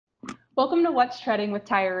Welcome to What's Treading with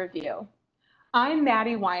Tire Review. I'm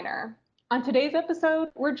Maddie Weiner. On today's episode,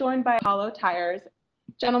 we're joined by Apollo Tyres.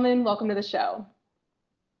 Gentlemen, welcome to the show.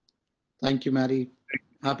 Thank you, Maddie.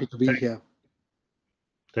 Happy to be here.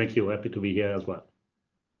 Thank you. Happy to be here as well.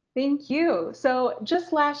 Thank you. So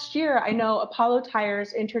just last year, I know Apollo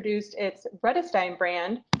Tyres introduced its Vredestein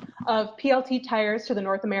brand of PLT tires to the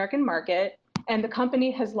North American market, and the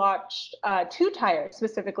company has launched 2 tires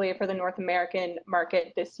specifically for the North American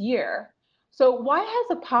market this year. So why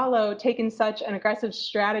has Apollo taken such an aggressive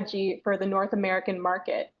strategy for the North American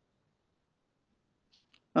market?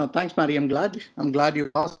 Thanks, Maddie. I'm glad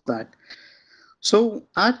you asked that. So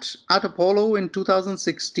at Apollo in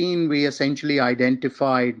 2016, we essentially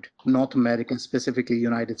identified North America, specifically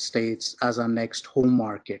United States, as our next home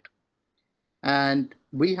market. And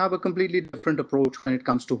we have a completely different approach when it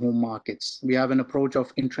comes to home markets. We have an approach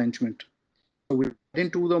of entrenchment. So we get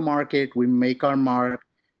into the market, we make our mark,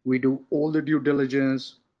 we do all the due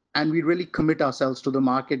diligence, and we really commit ourselves to the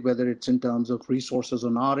market, whether it's in terms of resources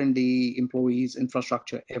on R&D, employees,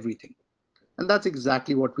 infrastructure, everything. And that's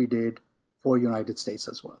exactly what we did for United States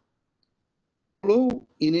as well. Apollo,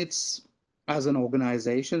 as an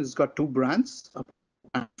organization, it's got 2 brands,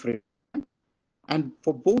 and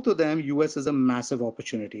for both of them, US is a massive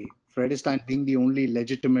opportunity. Vredestein being the only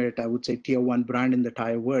legitimate, I would say, tier 1 brand in the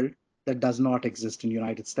tire world that does not exist in the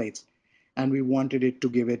United States. And we wanted it to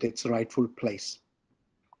give it its rightful place.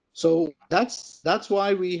 So that's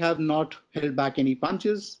why we have not held back any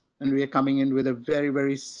punches, and we are coming in with a very,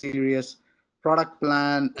 very serious product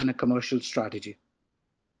plan and a commercial strategy.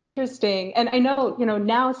 Interesting. And I know,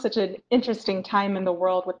 now is such an interesting time in the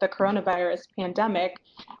world with the coronavirus pandemic.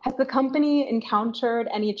 Has the company encountered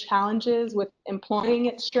any challenges with employing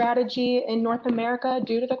its strategy in North America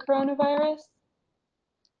due to the coronavirus?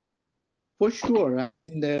 For sure.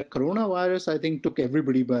 The coronavirus, I think, took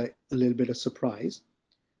everybody by a little bit of surprise.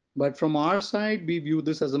 But from our side, we view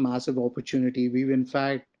this as a massive opportunity. We've, in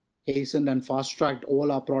fact, hastened and fast-tracked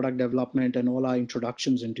all our product development and all our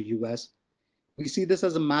introductions into US. We see this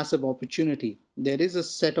as a massive opportunity. There is a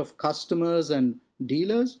set of customers and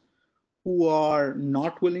dealers who are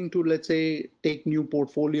not willing to, let's say, take new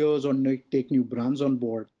portfolios or take new brands on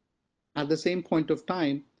board. At the same point of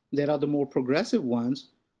time, there are the more progressive ones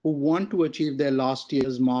who want to achieve their last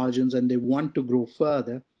year's margins and they want to grow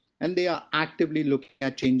further, and they are actively looking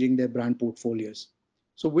at changing their brand portfolios.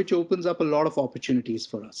 So which opens up a lot of opportunities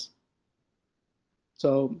for us.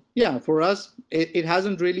 So yeah, for us, it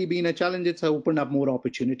hasn't really been a challenge. It's opened up more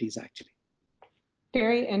opportunities, actually.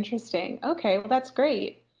 Very interesting. Okay, well, that's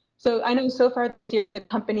great. So I know so far the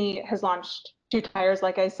company has launched 2 tires,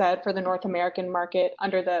 like I said, for the North American market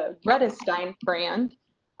under the Vredestein brand,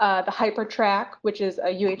 the Hypertrack, which is a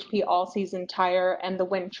UHP all-season tire, and the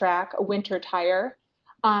WinTrack, a winter tire.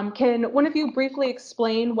 Can one of you briefly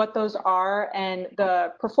explain what those are and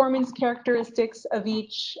the performance characteristics of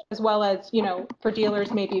each, as well as, for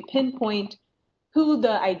dealers, maybe pinpoint who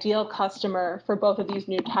the ideal customer for both of these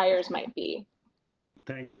new tires might be?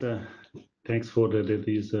 Thanks for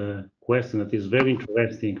this question. That is very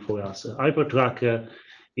interesting for us. Hypertrack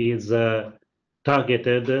is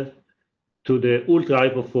targeted to the ultra high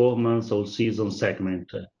performance all season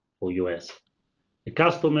segment for US. The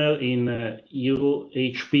customer in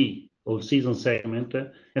UHP all season segment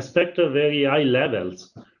expect very high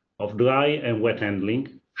levels of dry and wet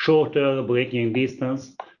handling, shorter braking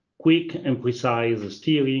distance, quick and precise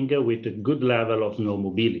steering with a good level of snow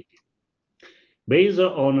mobility. Based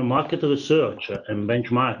on market research and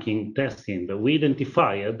benchmarking testing, we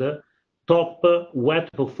identified top wet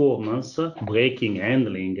performance, braking,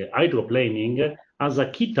 handling, hydroplaning as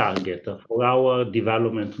a key target for our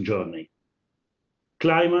development journey.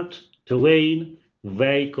 Climate, terrain,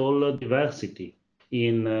 vehicle diversity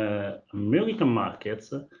in American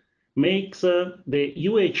markets makes the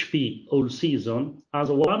UHP all season as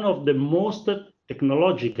one of the most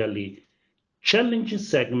technologically challenging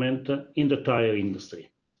segment in the tire industry.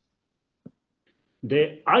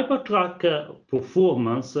 The Hypertrack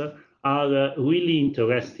performance are really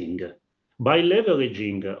interesting. By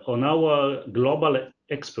leveraging on our global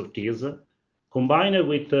expertise, combined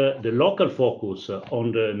with the local focus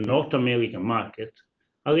on the North American market,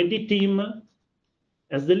 R&D team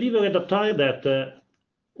has delivered a tire that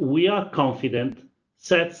we are confident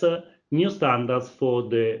sets new standards for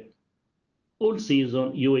the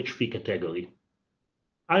all-season UHP category.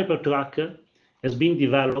 Hypertrack has been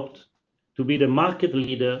developed to be the market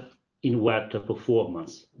leader in wet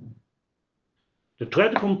performance. The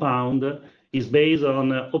thread compound is based on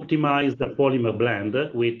optimized polymer blend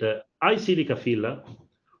with high silica filler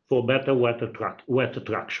for better wet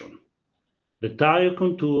traction. The tire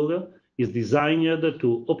contour is designed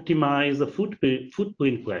to optimize the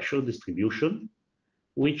footprint pressure distribution,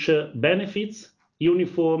 which benefits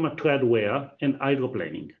uniform tread wear and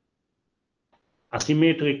hydroplaning.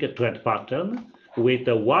 Asymmetric tread pattern with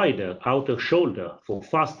a wider outer shoulder for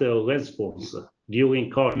faster response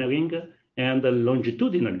during cornering and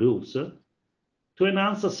longitudinal grooves to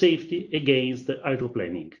enhance safety against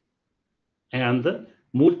hydroplaning. And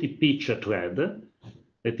multi-pitch tread,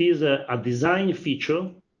 that is a design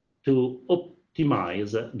feature to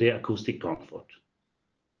optimize the acoustic comfort.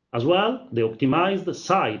 As well, the optimized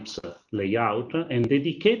sipes layout and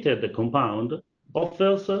dedicated compound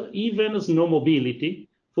offers even snow mobility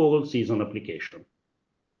for all-season application.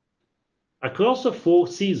 Across 4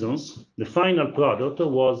 seasons, the final product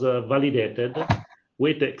was validated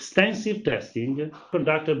with extensive testing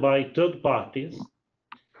conducted by third parties,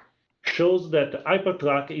 shows that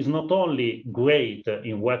Hypertrack is not only great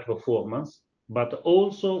in wet performance, but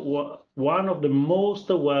also one of the most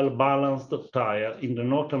well-balanced tire in the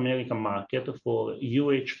North American market for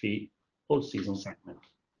UHP all-season segment.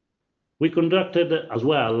 We conducted as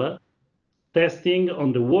well testing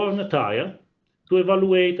on the worn tire to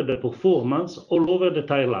evaluate the performance all over the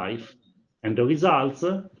tire life, and the results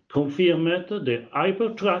confirmed the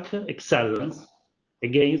Hypertrack excellence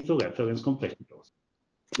against the reference competitors.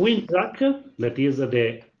 WindTrack, that is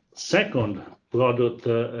the second product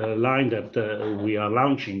line that we are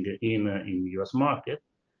launching in the US market,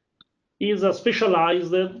 is a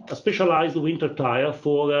specialized winter tire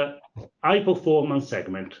for a high-performance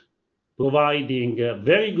segment, providing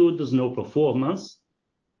very good snow performance,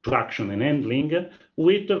 traction and handling,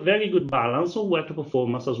 with a very good balance of wet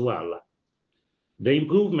performance as well. The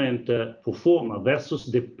improvement performance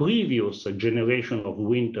versus the previous generation of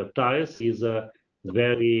winter tires is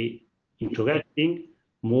very interesting,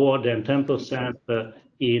 more than 10%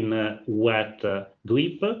 in wet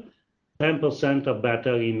grip, 10%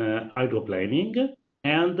 better in hydroplaning,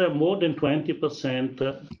 and more than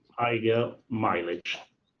 20% higher mileage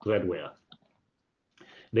tread wear.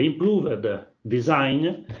 The improved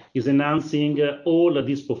design is enhancing all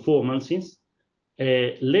these performances,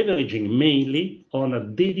 leveraging mainly on a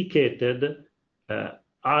dedicated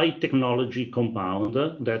high technology compound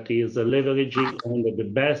that is leveraging on the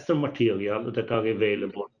best material that are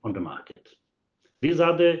available on the market. These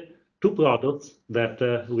are the 2 products that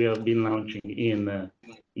we have been launching in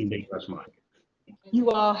the US market.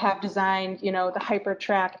 You all have designed, the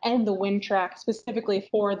Hypertrack and the WindTrack specifically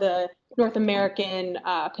for the North American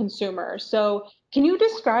consumer. So can you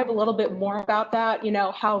describe a little bit more about that?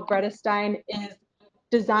 How Vredestein is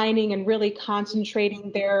designing and really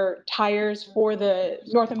concentrating their tires for the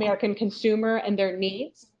North American consumer and their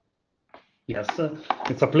needs? Yes,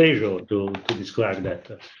 it's a pleasure to describe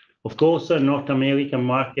that. Of course, the North American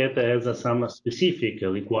market has some specific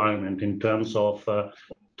requirement in terms of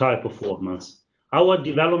tire performance. Our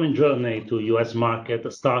development journey to US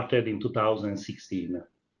market started in 2016.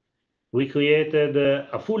 We created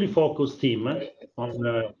a fully focused team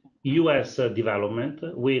on US development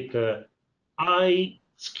with high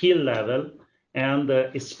skill level and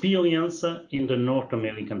experience in the North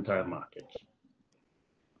American tire market.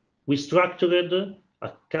 We structured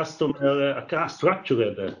a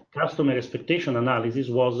structured customer expectation analysis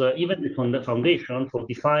was even the foundation for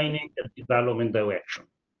defining the development direction.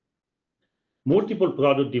 Multiple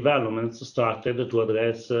product developments started to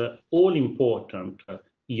address all important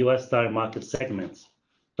US tire market segments,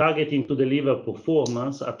 targeting to deliver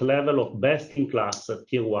performance at level of best-in-class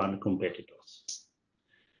Tier 1 competitors.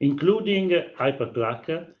 Including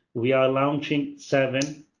Hypertrack, we are launching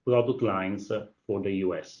 7 product lines for the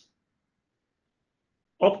US.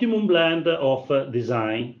 Optimum blend of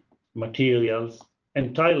design, materials,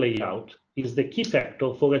 and tire layout is the key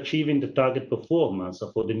factor for achieving the target performance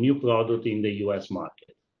for the new product in the US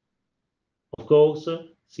market. Of course,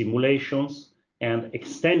 simulations and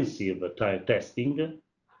extensive tire testing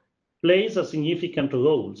plays a significant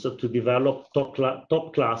role to develop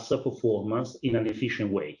top-class performance in an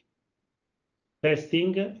efficient way.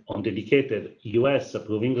 Testing on dedicated US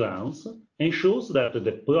proving grounds ensures that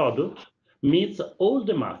the product meets all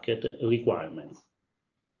the market requirements.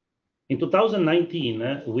 In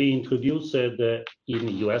 2019, we introduced in the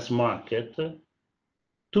US market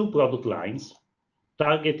 2 product lines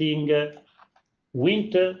targeting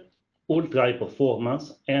winter ultra-high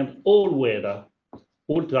performance and all-weather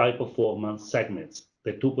ultra-high performance segments.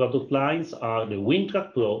 The 2 product lines are the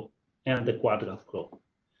WindTrack Pro and the Quadtrack Pro.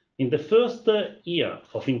 In the first year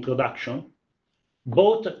of introduction,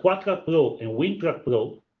 both Quadtrack Pro and WindTrack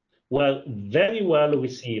Pro were very well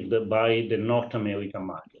received by the North American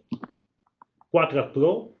market. Quadtrack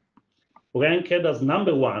Pro ranked as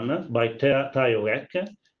 #1 by Tire Rack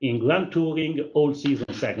in Grand Touring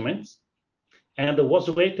all-season segments, and was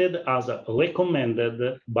rated as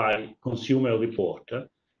recommended by Consumer Report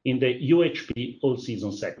in the UHP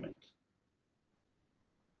all-season segment.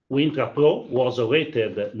 Wintra Pro was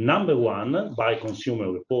rated #1 by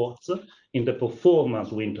Consumer Reports in the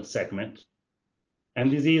performance winter segment. And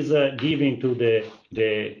this is giving to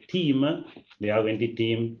the team, the R&D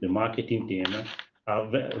team, the marketing team,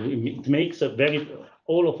 it makes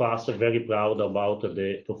all of us very proud about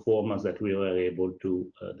the performance that we were able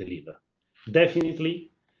to deliver.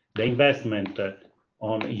 Definitely, the investment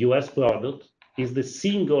on US product is the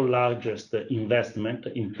single largest investment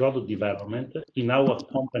in product development in our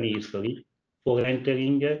company history for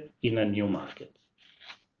entering in a new market.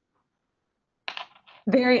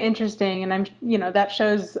 Very interesting, and that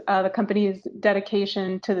shows the company's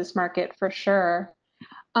dedication to this market for sure.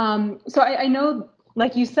 So I know,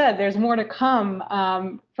 like you said, there's more to come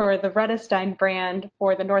for the Vredestein brand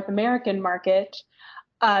for the North American market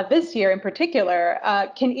this year in particular.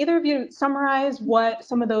 Can either of you summarize what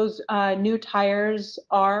some of those new tires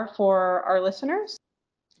are for our listeners?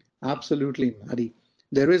 Absolutely, Maddie.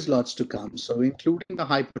 There is lots to come. So including the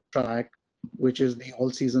Hypertrack, which is the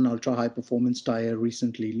all-season ultra-high performance tire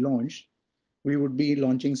recently launched, we would be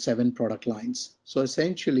launching 7 product lines. So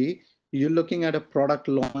essentially, you're looking at a product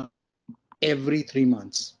launch every 3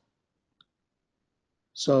 months.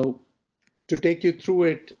 So to take you through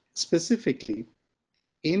it specifically,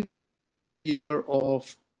 in the year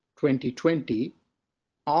of 2020,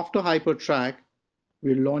 after Hypertrack,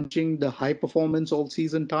 we're launching the high performance all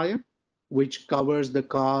season tire, which covers the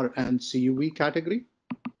car and CUV category.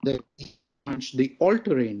 Then we launched the all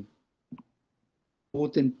terrain,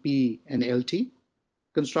 both in P and LT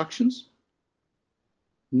constructions.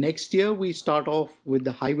 Next year, we start off with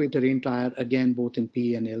the highway terrain tire, again, both in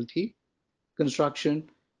P and LT construction.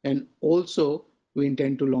 And also, we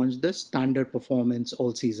intend to launch the standard performance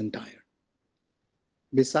all season tire.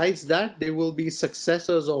 Besides that, there will be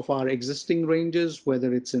successors of our existing ranges,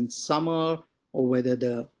 whether it's in summer or whether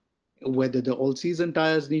the all-season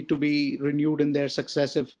tires need to be renewed in their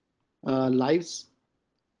successive lives.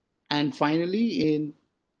 And finally, in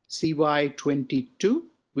CY22,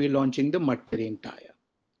 we're launching the mud terrain tire.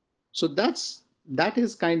 So that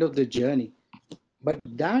is kind of the journey. But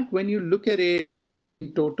that, when you look at it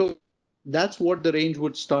in total, that's what the range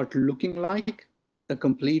would start looking like, a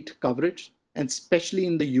complete coverage. And especially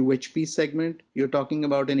in the UHP segment, you're talking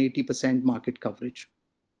about an 80% market coverage.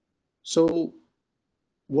 So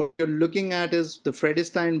what you're looking at is the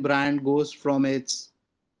Vredestein brand goes from its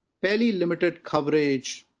fairly limited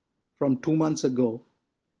coverage from 2 months ago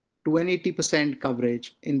to an 80%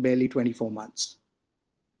 coverage in barely 24 months.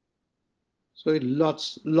 So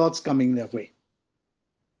lots coming their way.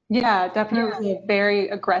 Yeah, definitely a very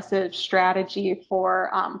aggressive strategy for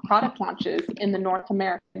product launches in the North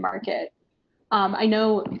American market. I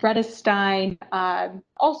know Vredestein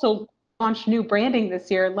also launched new branding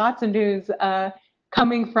this year. Lots of news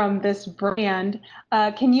coming from this brand.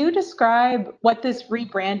 Can you describe what this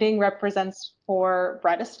rebranding represents for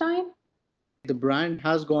Vredestein? The brand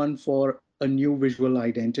has gone for a new visual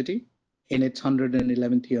identity in its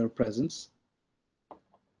 111th year presence.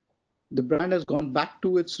 The brand has gone back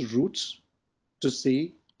to its roots to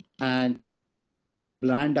see, and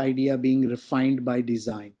brand idea being refined by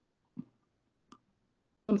design.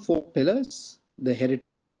 On 4 pillars: the heritage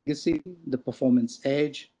legacy, the performance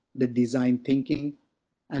edge, the design thinking,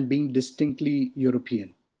 and being distinctly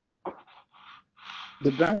European.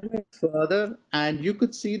 The brand went further, and you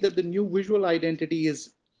could see that the new visual identity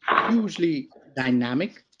is hugely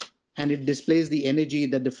dynamic, and it displays the energy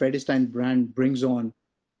that the Vredestein brand brings on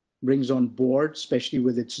board, especially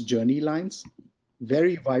with its journey lines.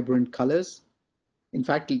 Very vibrant colors. In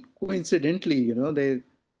fact, coincidentally,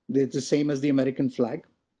 they're the same as the American flag.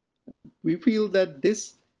 We feel that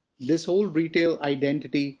this whole retail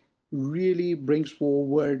identity really brings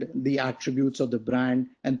forward the attributes of the brand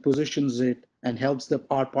and positions it and helps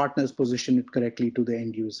our partners position it correctly to the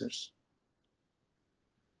end users.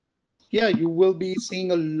 Yeah, you will be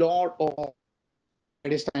seeing a lot of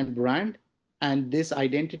Vredestein brand, and this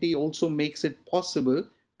identity also makes it possible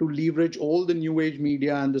to leverage all the new age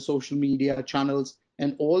media and the social media channels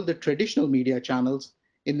and all the traditional media channels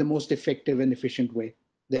in the most effective and efficient way,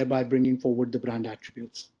 thereby bringing forward the brand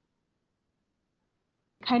attributes.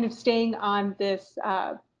 Kind of staying on this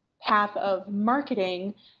path of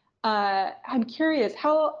marketing, I'm curious,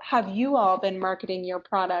 how have you all been marketing your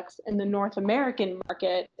products in the North American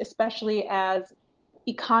market, especially as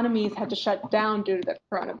economies had to shut down due to the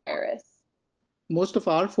coronavirus? most of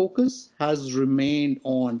our focus has remained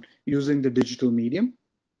on using the digital medium.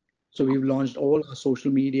 So we've launched all our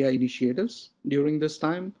social media initiatives during this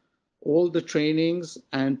time. All the trainings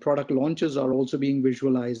and product launches are also being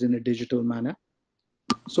visualized in a digital manner.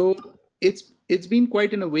 So it's been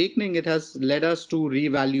quite an awakening. It has led us to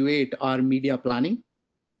reevaluate our media planning.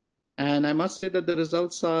 And I must say that the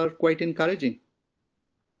results are quite encouraging.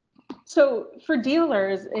 So, for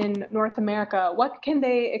dealers in North America, what can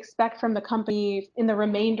they expect from the company in the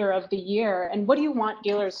remainder of the year? And what do you want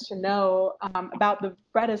dealers to know about the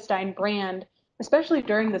Vredestein brand, especially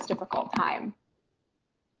during this difficult time?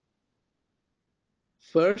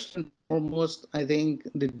 First and foremost, I think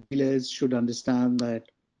the dealers should understand that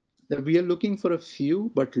we are looking for a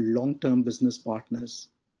few but long-term business partners.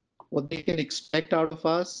 What they can expect out of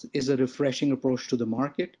us is a refreshing approach to the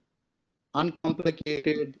market,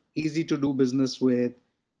 uncomplicated, easy to do business with,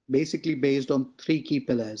 basically based on three key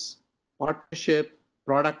pillars: partnership,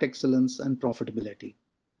 product excellence, and profitability.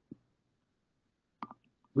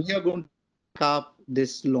 We are going to back up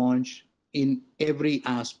this launch in every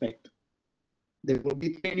aspect. There will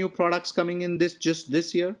be three new products coming in just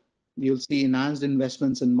this year. You'll see enhanced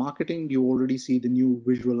investments in marketing. You already see the new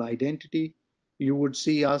visual identity. You would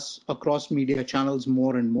see us across media channels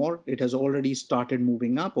more and more. It has already started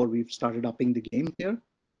moving up, or we've started upping the game here.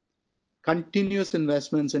 Continuous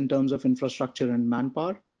investments in terms of infrastructure and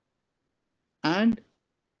manpower. And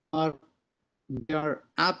our, we are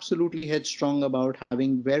absolutely headstrong about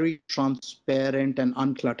having very transparent and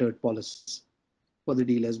uncluttered policies for the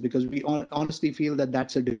dealers, because we honestly feel that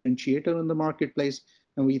that's a differentiator in the marketplace.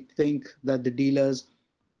 And we think that the dealers'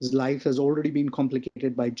 life has already been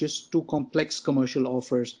complicated by just too complex commercial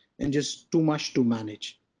offers and just too much to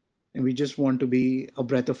manage. And we just want to be a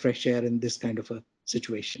breath of fresh air in this kind of a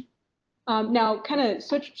situation. Now, kind of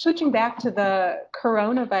switching back to the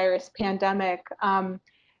coronavirus pandemic,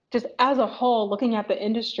 just as a whole, looking at the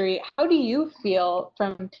industry, how do you feel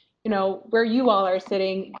from, where you all are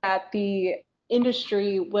sitting, that the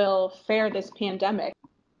industry will fare this pandemic?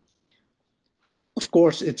 Of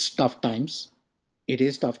course, it's tough times. It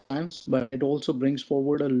is tough times, but it also brings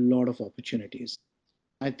forward a lot of opportunities.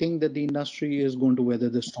 I think that the industry is going to weather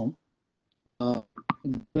the storm. Uh,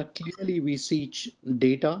 but clearly, we see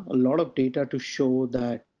data, a lot of data to show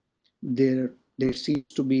that there seems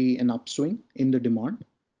to be an upswing in the demand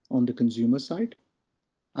on the consumer side.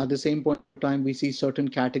 At the same point in time, we see certain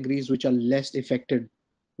categories which are less affected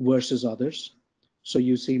versus others. So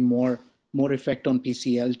you see more effect on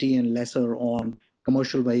PCLT and lesser on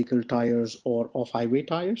commercial vehicle tires or off-highway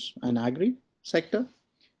tires and agri sector.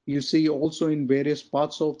 You see also in various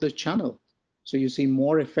parts of the channel. So you see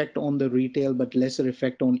more effect on the retail, but lesser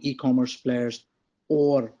effect on e-commerce players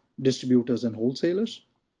or distributors and wholesalers.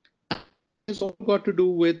 It's all got to do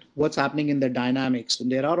with what's happening in the dynamics.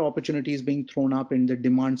 There are opportunities being thrown up in the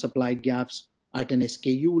demand supply gaps at an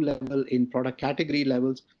SKU level, in product category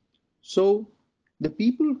levels. So the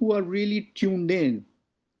people who are really tuned in,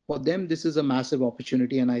 for them, this is a massive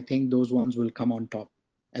opportunity. And I think those ones will come on top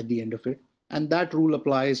at the end of it. And that rule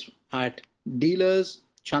applies at dealers,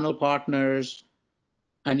 channel partners,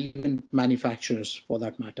 and even manufacturers for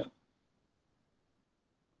that matter.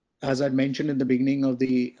 As I mentioned in the beginning of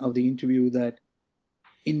the interview, that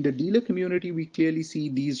in the dealer community, we clearly see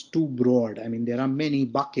these two broad. I mean, there are many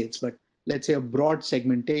buckets, but let's say a broad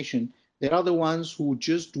segmentation. There are the ones who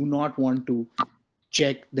just do not want to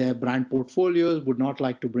check their brand portfolios, would not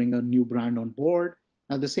like to bring a new brand on board.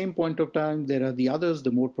 At the same point of time, there are the others,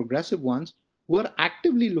 the more progressive ones, who are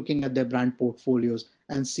actively looking at their brand portfolios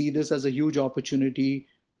and see this as a huge opportunity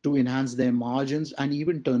to enhance their margins and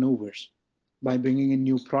even turnovers by bringing in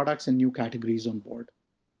new products and new categories on board.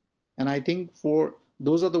 And I think for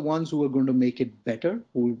those are the ones who are going to make it better,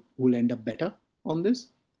 who will end up better on this.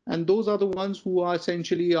 And those are the ones who are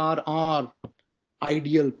essentially our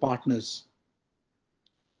ideal partners.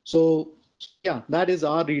 So yeah, that is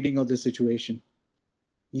our reading of the situation.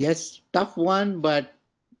 Yes, tough one, but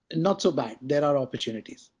not so bad. There are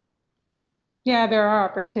opportunities. Yeah, there are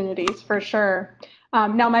opportunities for sure.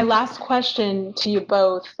 Now, my last question to you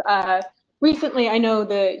both. Recently, I know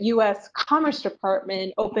the US Commerce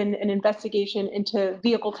Department opened an investigation into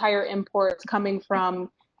vehicle tire imports coming from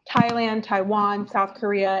Thailand, Taiwan, South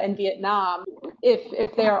Korea, and Vietnam.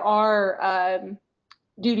 If there are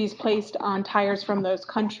duties placed on tires from those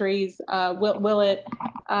countries, will it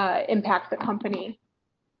impact the company?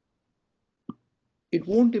 It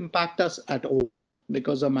won't impact us at all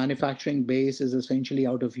because our manufacturing base is essentially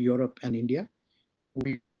out of Europe and India.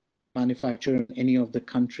 We manufacture in any of the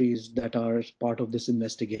countries that are part of this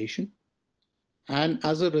investigation. And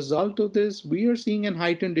as a result of this, we are seeing an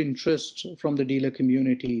heightened interest from the dealer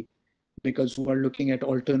community because we're looking at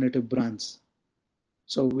alternative brands.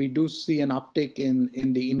 So we do see an uptick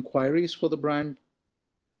in the inquiries for the brand,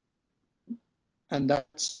 and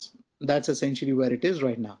that's essentially where it is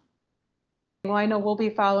right now. Well, I know we'll be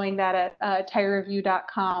following that at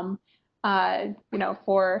tirereview.com,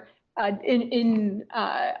 for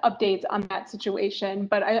updates on that situation.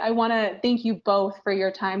 But I want to thank you both for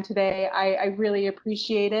your time today. I really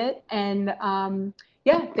appreciate it. And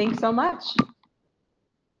yeah, thanks so much.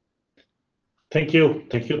 Thank you.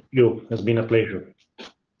 Thank you. It's been a pleasure.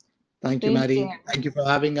 Thank you, Maddie. Thank you for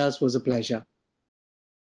having us. It was a pleasure.